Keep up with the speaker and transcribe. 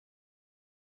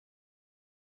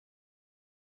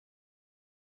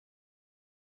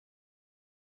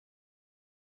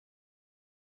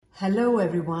Hello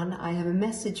everyone, I have a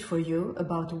message for you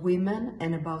about women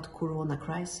and about corona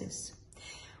crisis.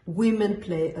 Women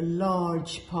play a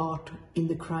large part in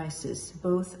the crisis,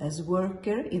 both as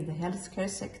workers in the healthcare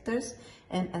sectors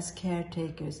and as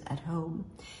caretakers at home.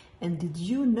 And did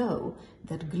you know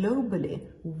that globally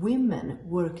women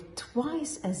work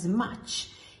twice as much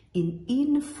in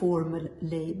informal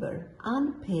labor,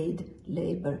 unpaid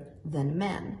labor, than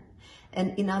men?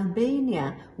 And in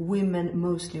Albania, women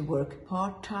mostly work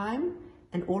part-time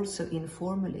and also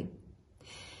informally.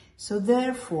 So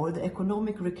therefore, the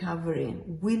economic recovery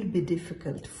will be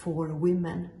difficult for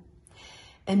women.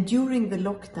 And during the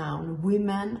lockdown,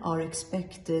 women are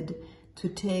expected to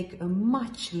take a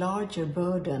much larger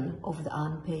burden of the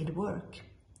unpaid work.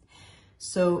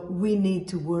 So we need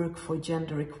to work for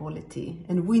gender equality,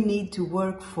 and we need to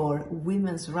work for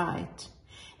women's rights.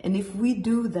 And if we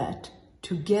do that,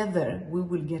 together we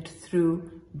will get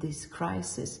through this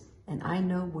crisis, and I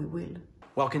know we will.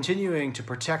 While continuing to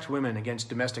protect women against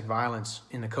domestic violence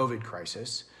in the COVID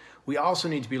crisis, we also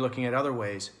need to be looking at other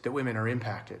ways that women are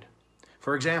impacted.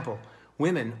 For example,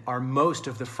 women are most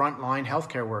of the frontline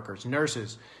healthcare workers,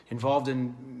 nurses, involved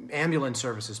in ambulance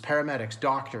services, paramedics,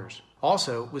 doctors.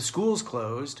 Also, with schools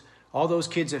closed, all those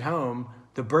kids at home,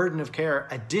 the burden of care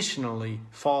additionally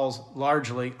falls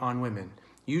largely on women.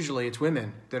 Usually it's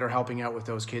women that are helping out with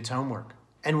those kids' homework.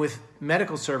 And with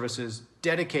medical services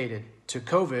dedicated to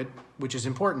COVID, which is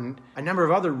important, a number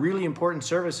of other really important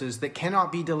services that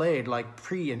cannot be delayed, like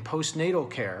pre- and postnatal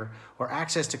care or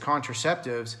access to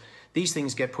contraceptives, these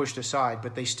things get pushed aside,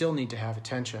 but they still need to have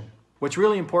attention. What's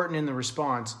really important in the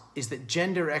response is that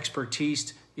gender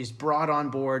expertise is brought on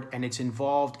board and it's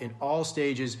involved in all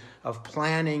stages of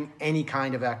planning any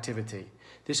kind of activity.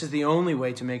 This is the only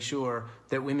way to make sure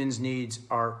that women's needs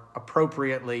are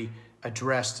appropriately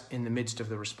addressed in the midst of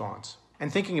the response.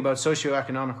 And thinking about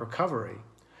socioeconomic recovery,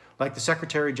 like the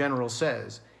Secretary General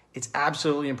says, it's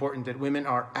absolutely important that women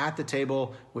are at the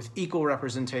table with equal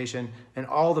representation and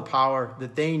all the power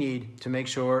that they need to make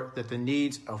sure that the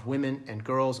needs of women and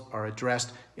girls are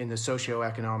addressed in the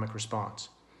socioeconomic response.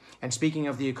 And speaking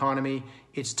of the economy,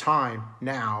 it's time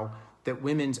now that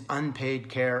women's unpaid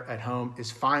care at home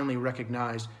is finally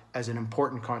recognized as an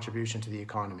important contribution to the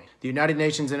economy. The United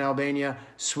Nations and Albania,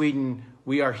 Sweden,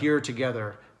 we are here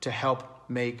together to help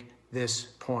make this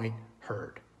point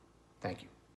heard. Thank you.